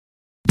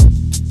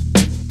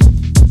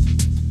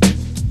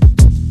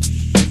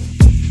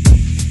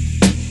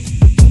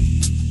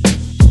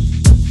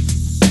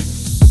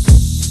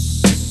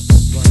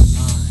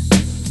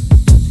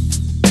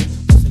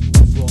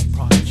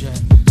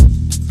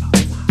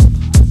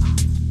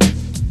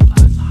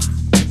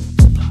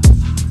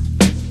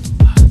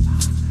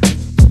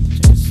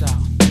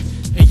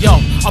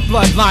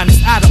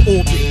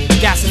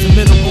gases and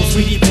minerals.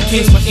 We need the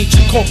kings for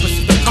ancient corpus,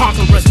 the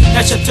conquerors.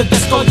 Headshot to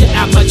destroy your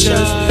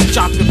amateurs.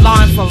 Drop your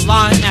line for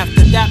line.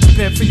 After that,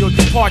 prepare for your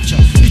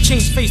departure. You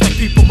change face like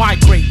people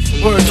migrate.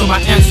 Words on my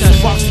ancestors,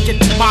 rocks to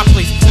get to my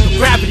place. The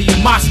gravity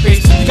in my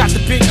space. You got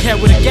the big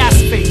head with a gas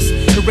face.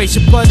 Erase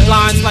your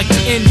bloodlines like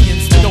the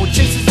Indians. No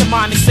chases in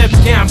mind except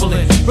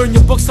gambling. Burn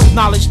your books of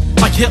knowledge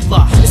like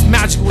Hitler. It's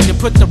magical when you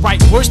put the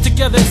right words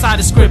together inside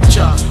of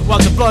scripture. While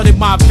the blood in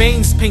my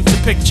veins paints a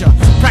picture.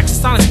 Practice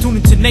silence, tune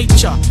into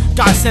nature.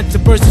 God sent the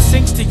birds to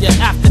sing to you.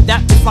 After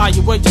that, they fly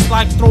away just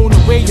like throwing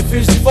away your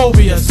fears and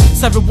phobias.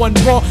 7-1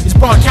 Raw is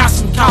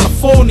broadcast from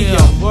California.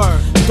 Word.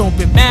 Don't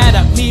be mad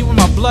at me when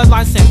my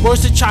bloodline sent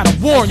words to try to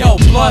warn you. Yo,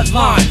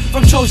 bloodline,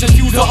 from chosen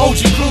few to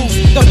OG crews.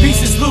 The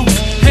beast is loose,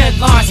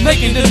 headlines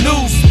making the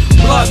news.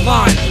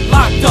 Bloodline,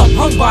 locked up,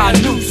 hung by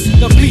a noose.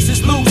 The beast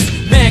is loose,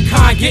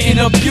 mankind getting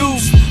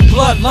abused.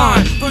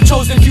 Bloodline, from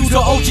chosen few to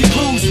OG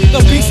crews.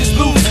 The beast is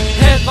loose,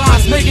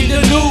 headlines making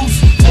the news.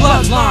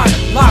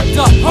 Bloodline, locked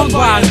up, hung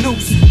by a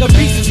noose. The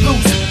beast is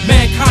loose,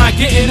 mankind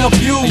getting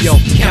abused. Yo,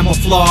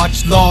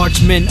 camouflage,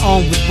 large men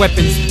armed with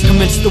weapons.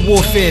 Commence the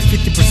warfare,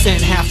 50%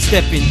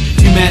 half-stepping.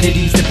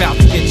 Humanity's about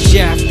to get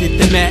shafted,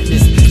 the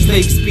madness.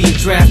 Slaves being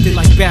drafted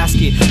like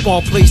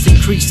basketball place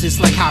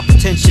increases like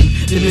hypertension.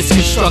 The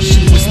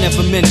misconstruction was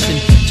never mentioned.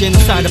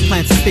 Genocide of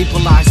plans to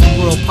stabilize the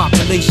world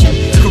population.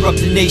 Corrupt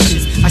the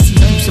nations. I see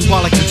through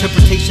symbolic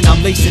interpretation.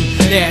 I'm lacing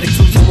their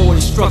attitudes of more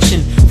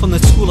instruction. From the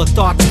school of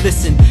thought to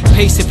listen.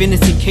 Pace of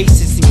innocent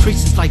cases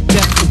increases like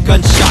death from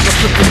gunshots.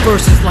 Flipping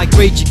verses like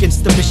Rage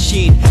Against the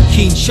Machine.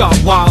 Keen, sharp,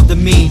 wild,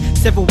 and mean.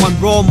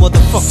 7-1 Raw,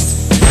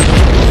 motherfuckers.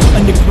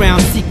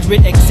 Underground,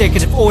 secret,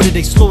 executive order.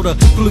 They slaughter,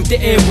 pollute the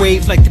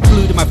airwave like they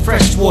polluted my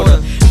fresh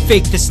water.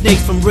 Fake the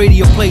snakes from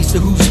radio plays to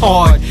who's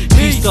hard.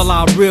 Beast all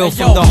out real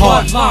from the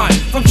heart. Bloodline,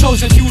 from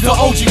chosen few to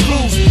OG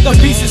crews. The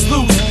beast is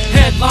loose,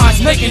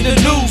 headlines making the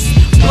news.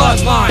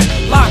 Bloodline,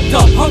 locked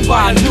up, hung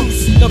by a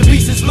noose. The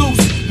beast is loose,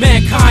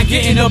 mankind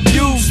getting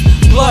abused.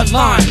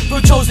 Bloodline,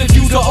 from chosen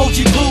few to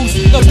OG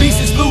crews. The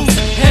beast is loose,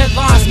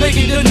 headlines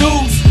making the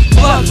news.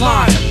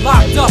 Bloodline,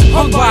 locked up,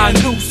 hung by a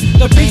noose.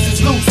 The beast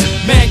is loose,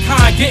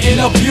 mankind getting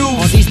abused.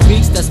 On these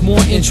beats that's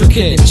more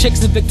intricate than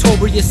chicks in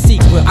Victoria's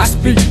Secret, I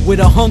speak with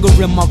a hunger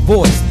in my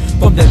voice.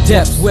 From the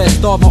depths where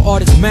starving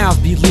artists' mouths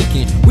be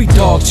leaking, we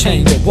dog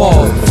chain the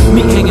walls.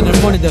 Me hanging in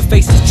front of the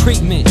faces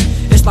treatment.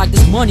 It's like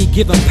this money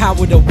giving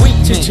power to weak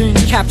men.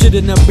 Captured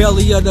in the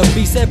belly of the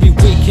beast every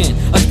weekend.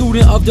 A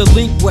student of the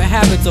link with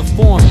habits of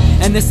forming,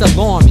 and it's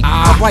alarming.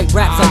 I write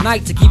raps at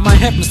night to keep my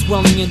head from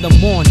swelling in the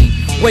morning.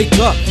 Wake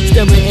up,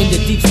 staring into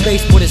deep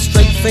space with a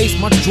straight face,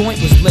 my joint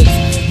was laced.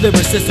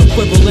 Lyricist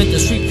equivalent to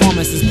street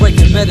pharmacists,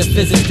 breaking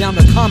metaphysics down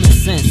to common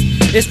sense.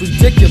 It's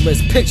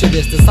ridiculous, picture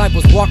this,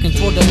 disciples walking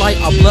toward the light,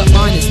 our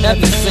bloodline is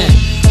heaven sent.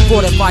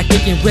 Fortified,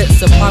 thick and rich,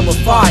 supplied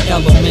with fire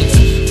elements.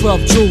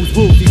 12 jewels,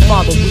 rule, be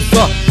father, who's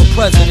up for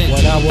president.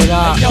 What up, what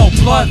up? Yo,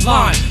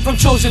 bloodline, from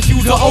chosen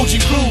few to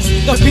OG crews.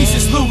 The beast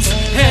is loose,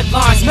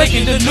 headlines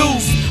making the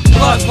news.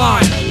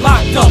 Bloodline,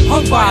 locked up,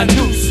 hung by a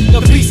noose.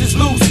 The beast is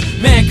loose,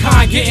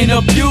 mankind getting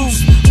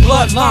abused.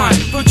 Bloodline,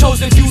 from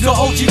chosen few to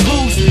OG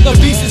crews. The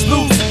beast is